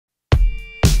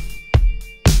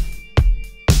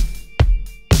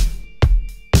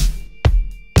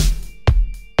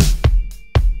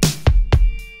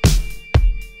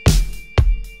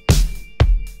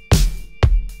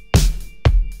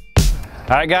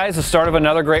All right guys, the start of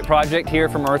another great project here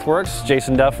from Earthworks,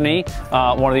 Jason Duffney,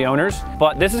 one of the owners.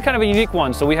 But this is kind of a unique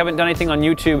one, so we haven't done anything on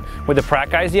YouTube with the Pratt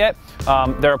Guys yet.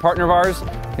 They're a partner of ours.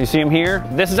 You see them here.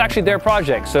 This is actually their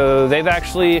project. So they've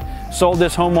actually sold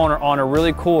this homeowner on a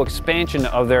really cool expansion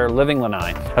of their living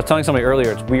lanai. I was telling somebody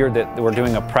earlier, it's weird that we're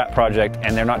doing a Pratt project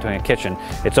and they're not doing a kitchen.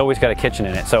 It's always got a kitchen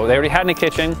in it. So they already had a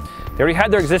kitchen. They already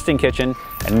had their existing kitchen,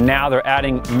 and now they're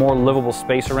adding more livable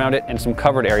space around it and some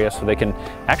covered areas so they can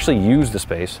actually use the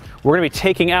space. We're gonna be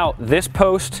taking out this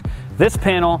post, this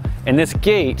panel, and this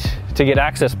gate to get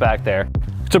access back there.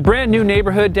 It's a brand new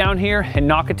neighborhood down here in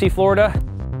Nocatee, Florida.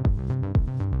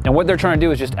 And what they're trying to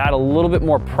do is just add a little bit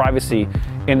more privacy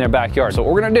in their backyard. So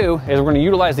what we're gonna do is we're gonna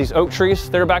utilize these oak trees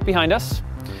that are back behind us,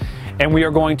 and we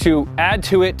are going to add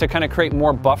to it to kind of create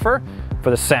more buffer for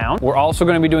the sound. We're also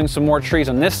going to be doing some more trees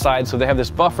on this side so they have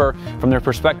this buffer from their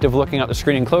perspective looking out the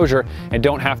screen enclosure and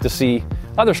don't have to see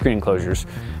other screen enclosures.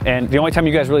 And the only time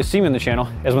you guys really see me in the channel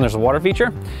is when there's a water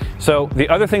feature. So the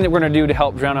other thing that we're going to do to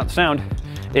help drown out the sound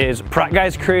is Pratt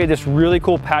Guys created this really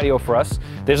cool patio for us.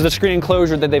 This is the screen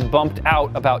enclosure that they bumped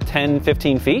out about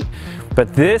 10-15 feet.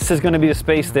 But this is going to be the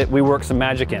space that we work some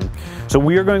magic in. So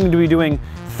we are going to be doing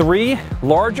 3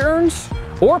 large urns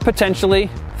or potentially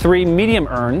 3 medium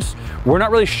urns. We're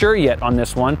not really sure yet on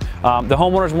this one. The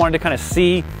homeowners wanted to kind of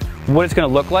see what it's going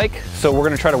to look like, so we're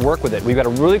going to try to work with it. We've got a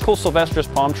really cool Sylvester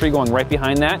palm tree going right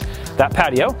behind that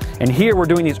patio, and here we're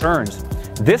doing these urns.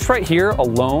 This right here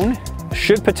alone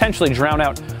should potentially drown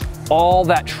out all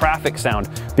that traffic sound,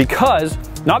 because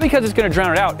not because it's going to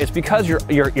drown it out, it's because your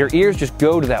ears just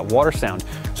go to that water sound.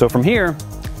 So from here,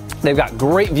 they've got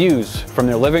great views from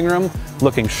their living room,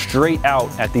 looking straight out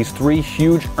at these 3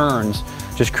 huge urns,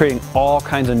 just creating all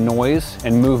kinds of noise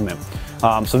and movement.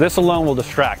 So this alone will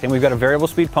distract. And we've got a variable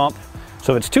speed pump,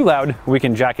 so if it's too loud, we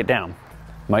can jack it down.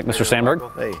 Mike, Mr. Sandberg.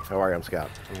 Hey, how are you? I'm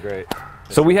Scott. I'm great.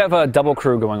 So we have a double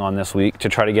crew going on this week to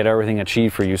try to get everything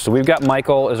achieved for you. So we've got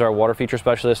Michael as our water feature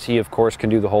specialist. He, of course, can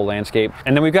do the whole landscape.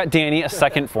 And then we've got Danny, a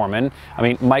second foreman. I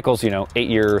mean, Michael's,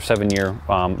 8-year,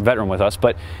 7-year veteran with us,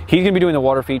 but he's gonna be doing the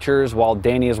water features while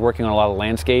Danny is working on a lot of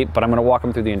landscape, but I'm gonna walk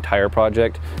him through the entire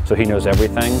project so he knows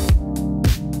everything.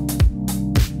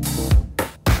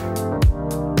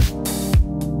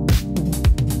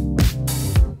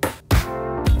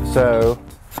 So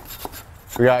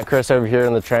we got Chris over here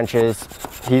in the trenches.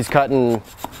 He's cutting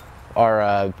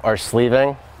our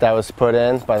sleeving that was put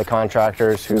in by the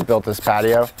contractors who built this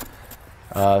patio.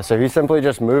 So he's simply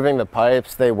just moving the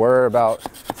pipes. They were about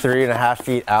 3.5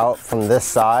 feet out from this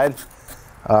side.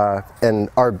 And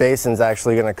our basin's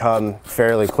actually gonna come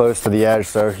fairly close to the edge.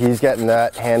 So he's getting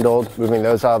that handled, moving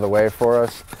those out of the way for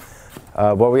us.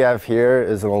 What we have here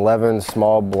is an 11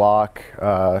 small block,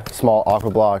 small aqua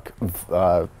block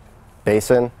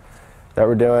basin that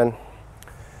we're doing.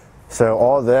 So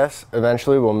all this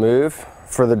eventually will move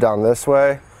further down this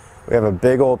way. We have a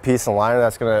big old piece of liner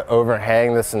that's going to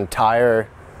overhang this entire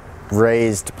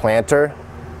raised planter.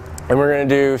 And we're going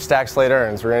to do stacked slate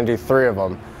urns. We're going to do 3 of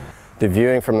them. The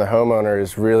viewing from the homeowner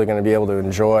is really going to be able to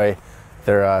enjoy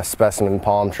their specimen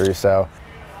palm tree. So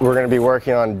we're going to be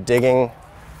working on digging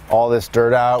all this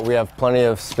dirt out. We have plenty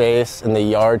of space in the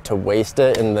yard to waste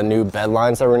it in the new bed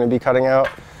lines that we're going to be cutting out.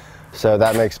 So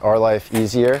that makes our life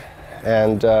easier.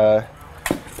 And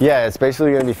yeah, it's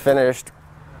basically going to be finished.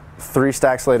 3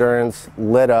 stacked slate urns,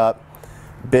 lit up,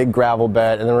 big gravel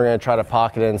bed, and then we're going to try to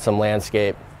pocket in some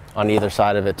landscape on either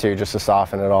side of it too, just to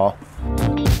soften it all.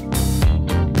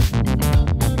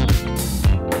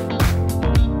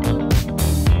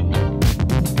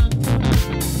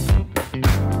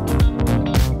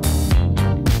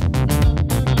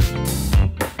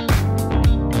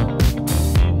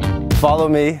 Follow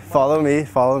me, follow me,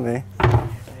 follow me.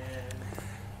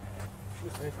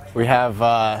 We have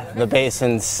the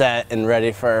basin set and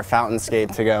ready for our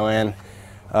fountainscape to go in.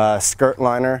 Skirt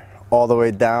liner all the way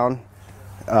down.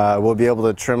 We'll be able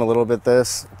to trim a little bit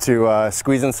this to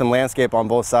squeeze in some landscape on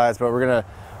both sides, but we're gonna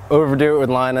overdo it with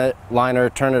liner,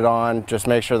 turn it on, just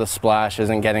make sure the splash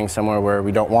isn't getting somewhere where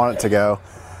we don't want it to go.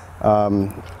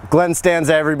 Glenn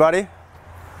Stanza, everybody,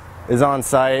 is on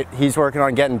site. He's working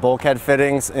on getting bulkhead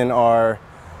fittings in our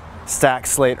stacked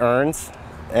slate urns,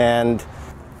 and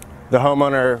the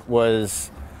homeowner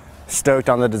was stoked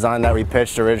on the design that we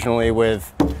pitched originally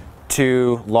with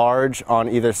 2 large on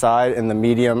either side and the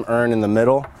medium urn in the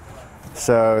middle.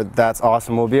 So that's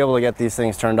awesome. We'll be able to get these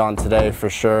things turned on today for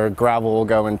sure. Gravel will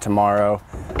go in tomorrow.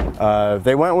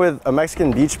 They went with a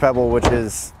Mexican beach pebble, which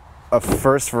is a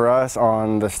first for us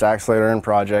on the stacked slate urn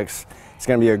projects. It's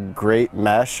going to be a great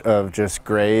mesh of just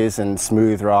grays and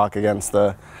smooth rock against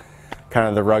the kind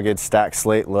of the rugged stacked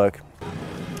slate look.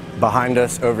 behind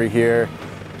us over here,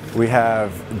 we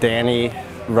have Danny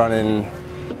running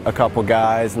a couple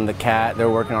guys and the cat. They're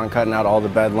working on cutting out all the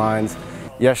bed lines.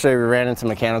 Yesterday we ran into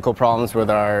mechanical problems with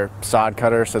our sod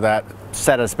cutter, so that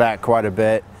set us back quite a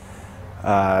bit.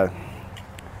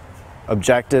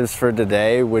 Objectives for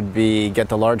today would be get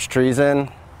the large trees in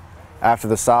after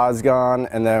the sod's gone,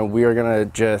 and then we are gonna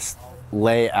just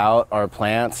lay out our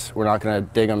plants. We're not gonna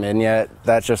dig them in yet.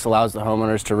 That just allows the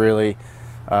homeowners to really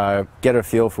get a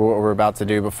feel for what we're about to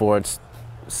do before it's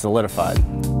solidified.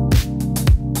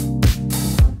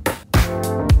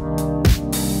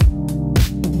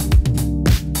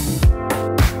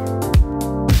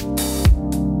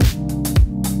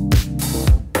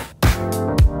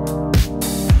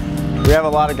 We have a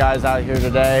lot of guys out here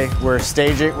today. We're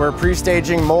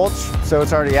pre-staging mulch, so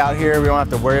it's already out here. We don't have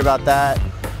to worry about that.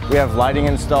 We have lighting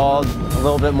installed, a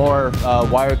little bit more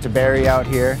wire to bury out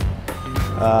here.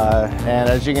 And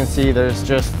as you can see, there's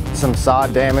just some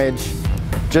sod damage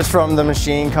just from the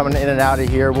machine coming in and out of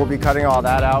here. We'll be cutting all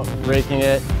that out, raking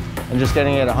it, and just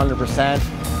getting it 100%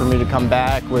 for me to come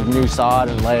back with new sod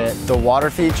and lay it. The water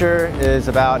feature is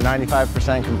about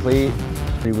 95% complete.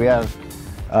 We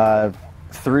have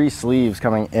 3 sleeves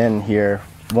coming in here.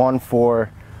 One for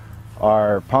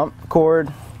our pump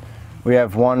cord. We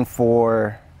have one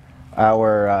for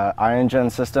our ion gen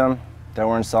system that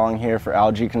we're installing here for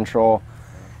algae control,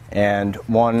 and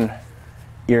one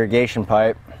irrigation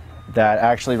pipe that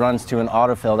actually runs to an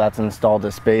autofill that's installed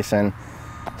this basin.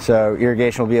 So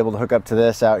irrigation will be able to hook up to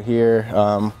this out here.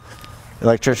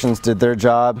 Electricians did their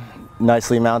job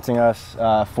nicely mounting us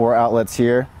 4 outlets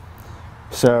here.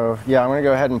 So yeah, I'm gonna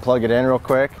go ahead and plug it in real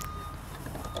quick.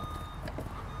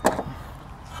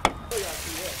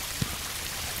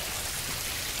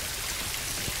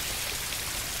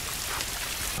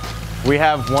 We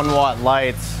have 1 watt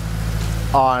lights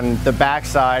on the back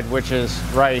side, which is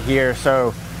right here.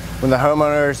 So when the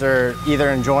homeowners are either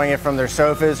enjoying it from their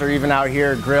sofas or even out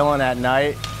here grilling at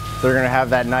night, they're gonna have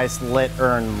that nice lit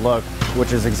urn look,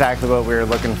 which is exactly what we were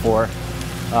looking for.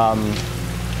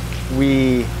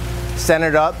 We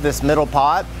centered up this middle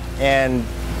pot, and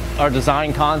our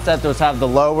design concept was have the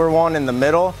lower one in the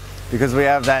middle because we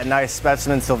have that nice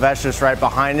specimen Sylvester right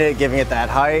behind it, giving it that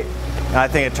height. And I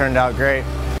think it turned out great.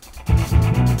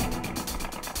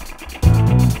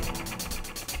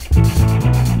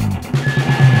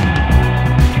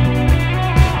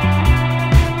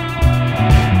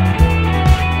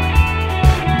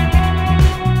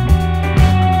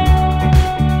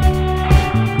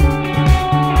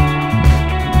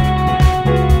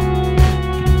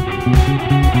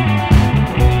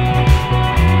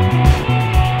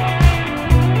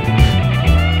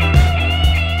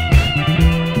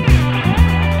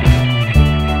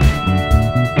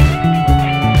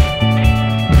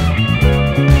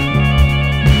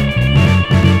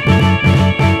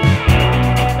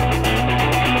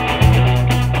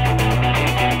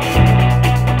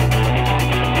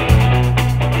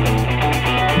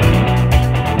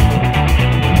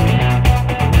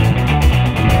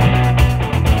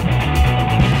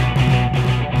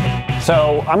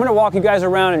 So I'm gonna walk you guys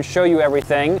around and show you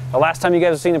everything. The last time you guys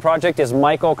have seen the project is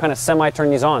Michael kind of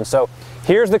semi-turned these on. So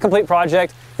here's the complete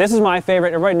project. This is my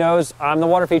favorite. Everybody knows I'm the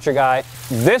water feature guy.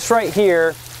 This right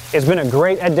here has been a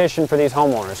great addition for these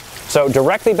homeowners. So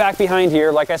directly back behind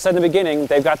here, like I said in the beginning,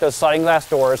 they've got those sliding glass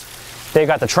doors. They've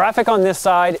got the traffic on this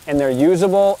side and their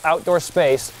usable outdoor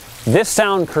space. This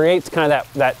sound creates kind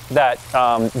of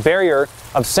that barrier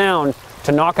of sound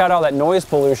to knock out all that noise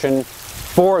pollution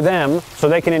for them so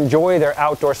they can enjoy their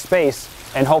outdoor space,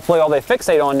 and hopefully all they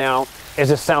fixate on now is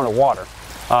the sound of water.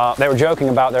 They were joking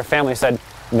about their family said,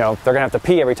 you know, they're gonna have to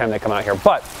pee every time they come out here.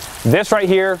 But this right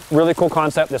here, really cool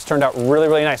concept. This turned out really,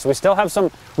 really nice. So we still have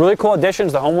some really cool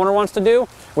additions the homeowner wants to do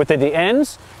with the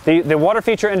ends. The water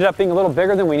feature ended up being a little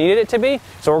bigger than we needed it to be.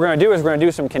 So what we're gonna do is we're gonna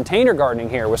do some container gardening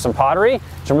here with some pottery,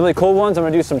 some really cool ones. I'm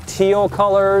gonna do some teal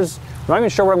colors. I'm not even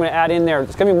sure what I'm going to add in there.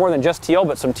 It's going to be more than just teal,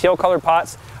 but some teal colored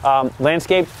pots,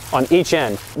 landscaped on each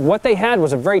end. What they had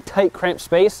was a very tight, cramped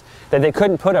space that they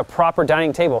couldn't put a proper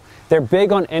dining table. They're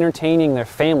big on entertaining their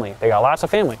family. They got lots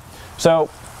of family. So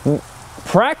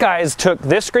Pratt Guys took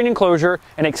this screen enclosure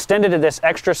and extended it this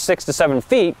extra 6 to 7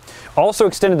 feet, also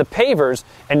extended the pavers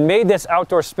and made this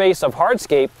outdoor space of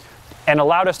hardscape and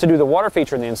allowed us to do the water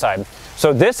feature on the inside.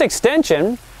 So this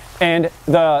extension, and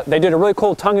they did a really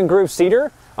cool tongue and groove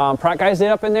cedar. Pratt Guys did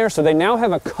up in there, so they now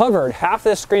have a covered, half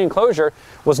this screen enclosure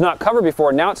was not covered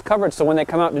before, now it's covered, so when they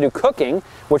come out to do cooking,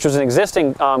 which was an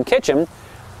existing kitchen,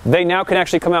 they now can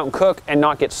actually come out and cook and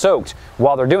not get soaked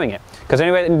while they're doing it. Because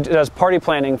anybody that does party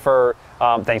planning for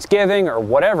Thanksgiving or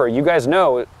whatever, you guys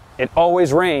know It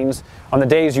always rains on the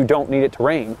days you don't need it to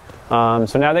rain.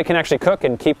 So now they can actually cook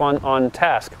and keep on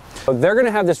task. So they're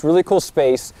gonna have this really cool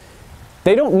space.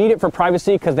 They don't need it for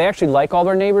privacy because they actually like all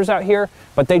their neighbors out here,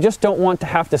 but they just don't want to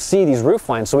have to see these roof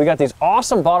lines. So we got these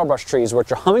awesome bottle brush trees,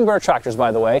 which are hummingbird attractors,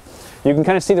 by the way. You can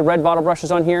kind of see the red bottle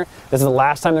brushes on here. This is the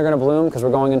last time they're going to bloom because we're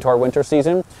going into our winter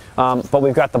season. But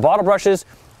we've got the bottle brushes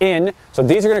in, so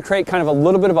these are going to create kind of a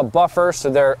little bit of a buffer so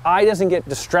their eye doesn't get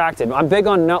distracted. I'm big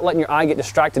on not letting your eye get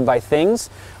distracted by things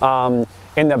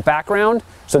in the background,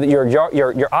 so that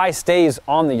your eye stays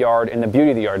on the yard and the beauty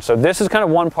of the yard. So this is kind of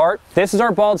one part. This is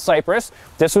our bald cypress.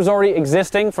 This was already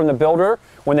existing from the builder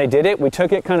when they did it. We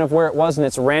took it kind of where it was in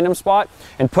its random spot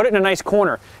and put it in a nice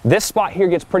corner. This spot here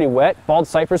gets pretty wet. Bald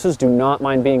cypresses do not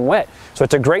mind being wet. So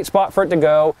it's a great spot for it to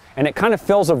go, and it kind of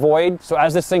fills a void. So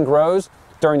as this thing grows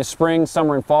during the spring,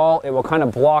 summer, and fall, it will kind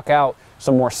of block out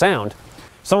some more sound.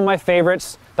 Some of my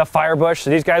favorites, the firebush. So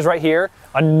these guys right here,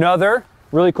 another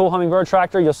really cool hummingbird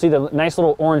attractor. You'll see the nice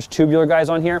little orange tubular guys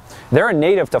on here. They're a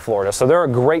native to Florida, so they're a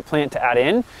great plant to add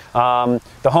in. The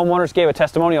homeowners gave a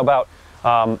testimonial about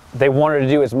they wanted to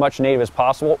do as much native as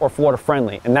possible or Florida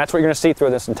friendly, and that's what you're gonna see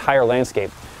through this entire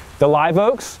landscape. The live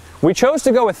oaks, we chose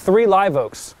to go with 3 live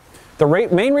oaks. The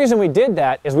main reason we did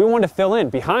that is we wanted to fill in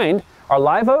behind our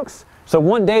live oaks. So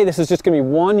one day this is just gonna be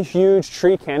one huge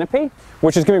tree canopy,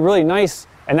 which is gonna be really nice.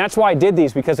 And that's why I did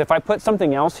these, because if I put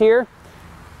something else here,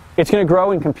 it's going to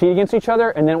grow and compete against each other,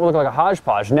 and then it will look like a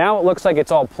hodgepodge. Now it looks like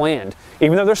it's all planned.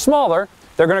 Even though they're smaller,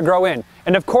 they're going to grow in.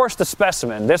 And of course the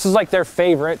specimen. This is like their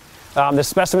favorite, the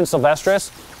specimen Sylvestris,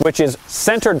 which is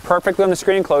centered perfectly on the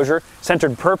screen enclosure,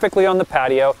 centered perfectly on the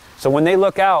patio. So when they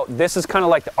look out, this is kind of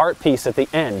like the art piece at the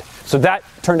end. So that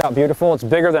turned out beautiful. It's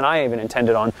bigger than I even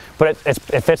intended on, but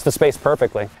it fits the space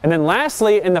perfectly. And then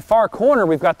lastly, in the far corner,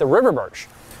 we've got the river birch.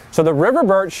 So the river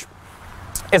birch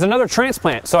is another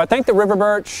transplant. So I think the river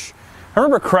birch, if I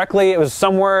remember correctly, it was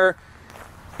somewhere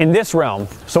in this realm.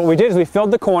 So what we did is we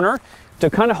filled the corner to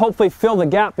kind of hopefully fill the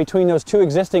gap between those 2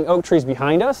 existing oak trees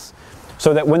behind us,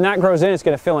 so that when that grows in, it's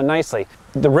going to fill in nicely.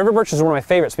 The river birch is one of my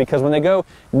favorites because when they go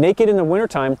naked in the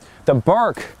wintertime, the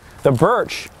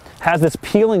birch has this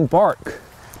peeling bark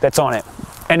that's on it.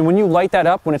 And when you light that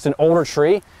up, when it's an older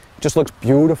tree, it just looks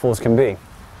beautiful as can be.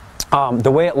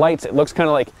 The way it lights, it looks kind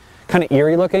of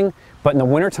eerie looking. But in the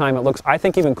wintertime, it looks, I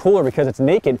think, even cooler because it's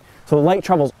naked. So the light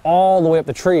travels all the way up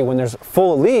the tree. When there's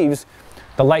full of leaves,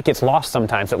 the light gets lost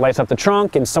sometimes. It lights up the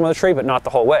trunk and some of the tree, but not the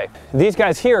whole way. These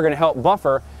guys here are going to help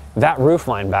buffer that roof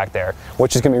line back there,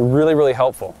 which is going to be really, really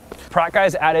helpful. Pratt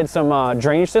Guys added some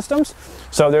drainage systems.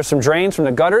 So there's some drains from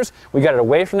the gutters. We got it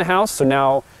away from the house. So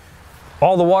now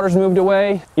all the water's moved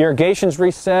away, irrigation's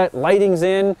reset, lighting's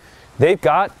in. They've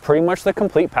got pretty much the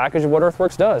complete package of what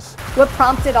Earthworks does. What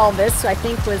prompted all this, I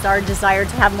think, was our desire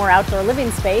to have more outdoor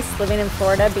living space, living in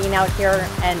Florida, being out here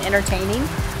and entertaining.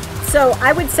 So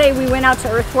I would say we went out to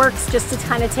Earthworks just to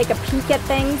kind of take a peek at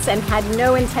things and had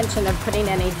no intention of putting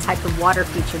any type of water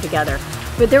feature together.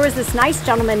 But there was this nice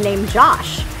gentleman named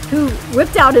Josh who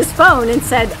whipped out his phone and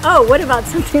said, oh, what about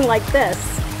something like this,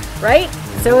 right?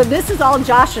 So this is all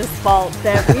Josh's fault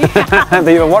that we have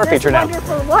the water feature now.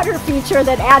 Wonderful water feature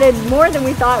that added more than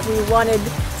we thought we wanted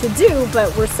to do,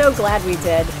 but we're so glad we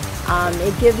did.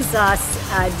 It gives us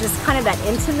just kind of that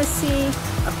intimacy.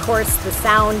 Of course, the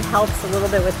sound helps a little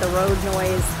bit with the road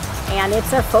noise, and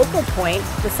it's a focal point,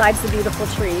 besides the beautiful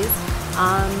trees,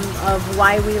 of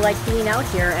why we like being out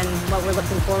here and what we're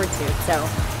looking forward to. So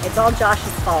it's all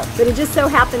Josh's fault. But it just so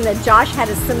happened that Josh had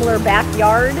a similar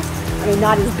backyard. I mean,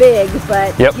 not as big,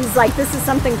 but he's like, this is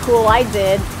something cool I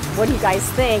did. What do you guys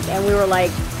think? And we were like,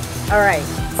 all right,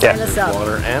 sign us up.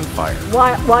 Water and fire.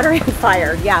 Water and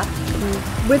fire, yeah.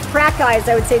 With Pratt Guys,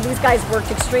 I would say these guys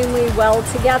worked extremely well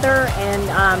together, and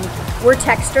we're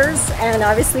texters and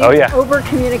obviously over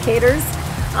communicators.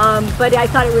 But I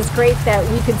thought it was great that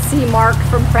we could see Mark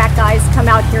from Pratt Guys come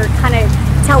out here, kind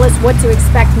of tell us what to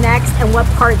expect next and what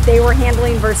part they were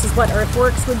handling versus what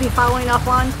Earthworks would be following up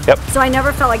on. Yep. So I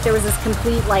never felt like there was this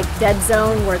complete like dead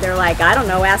zone where they're like, I don't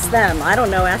know, ask them. I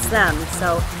don't know, ask them.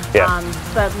 So,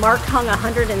 but Mark hung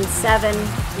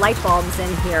 107 light bulbs in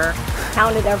here,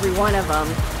 counted every one of them,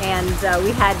 and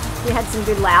we had some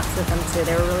good laughs with them too.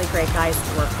 They were really great guys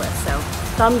to work with. So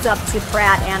thumbs up to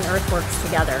Pratt and Earthworks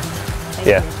together. Thank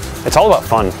you. It's all about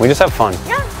fun. We just have fun.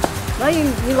 Yeah. Well,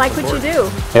 you like what you do.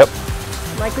 Yep.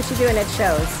 Like what you do, and it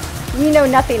shows. We know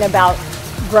nothing about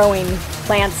growing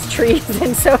plants, trees,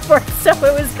 and so forth, so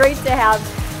it was great to have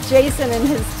Jason and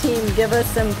his team give us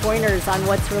some pointers on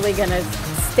what's really going to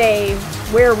stay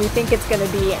where we think it's going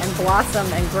to be and blossom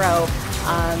and grow.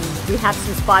 We have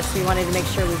some spots we wanted to make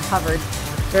sure we covered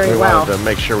very well. We wanted to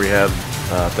make sure we had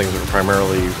things that are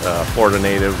primarily Florida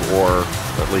native or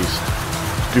at least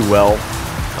do well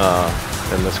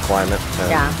in this climate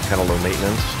and kind of low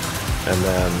maintenance. And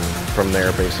then from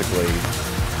there, basically,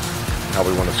 how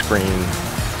we want to screen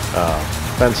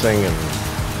fencing and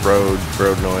road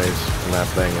noise and that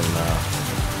thing.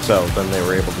 And so then they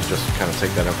were able to just kind of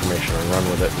take that information and run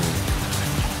with it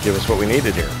and give us what we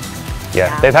needed here.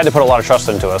 Yeah, they've had to put a lot of trust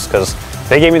into us because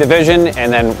they gave me the vision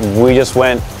and then we just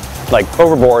went like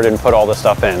overboard and put all this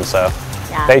stuff in. So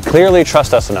they clearly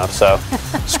trust us enough. So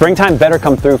springtime better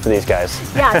come through for these guys.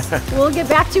 Yes, we'll get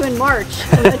back to you in March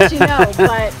and let you know.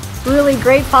 But really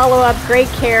great follow-up, great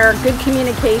care, good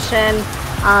communication.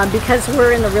 Because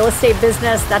we're in the real estate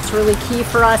business, that's really key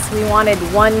for us. We wanted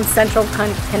one central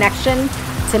connection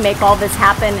to make all this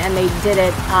happen, and they did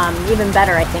it even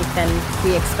better, I think, than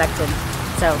we expected.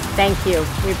 So thank you.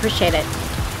 We appreciate it.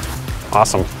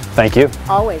 Awesome. Thank you.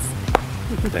 Always.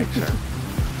 Thanks, sir.